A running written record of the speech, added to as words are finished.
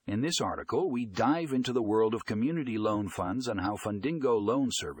In this article, we dive into the world of community loan funds and how Fundingo Loan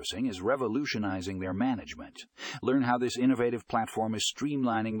Servicing is revolutionizing their management. Learn how this innovative platform is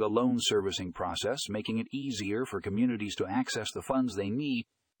streamlining the loan servicing process, making it easier for communities to access the funds they need.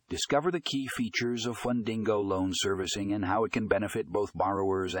 Discover the key features of Fundingo Loan Servicing and how it can benefit both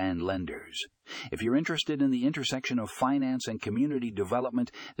borrowers and lenders. If you're interested in the intersection of finance and community development,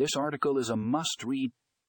 this article is a must-read.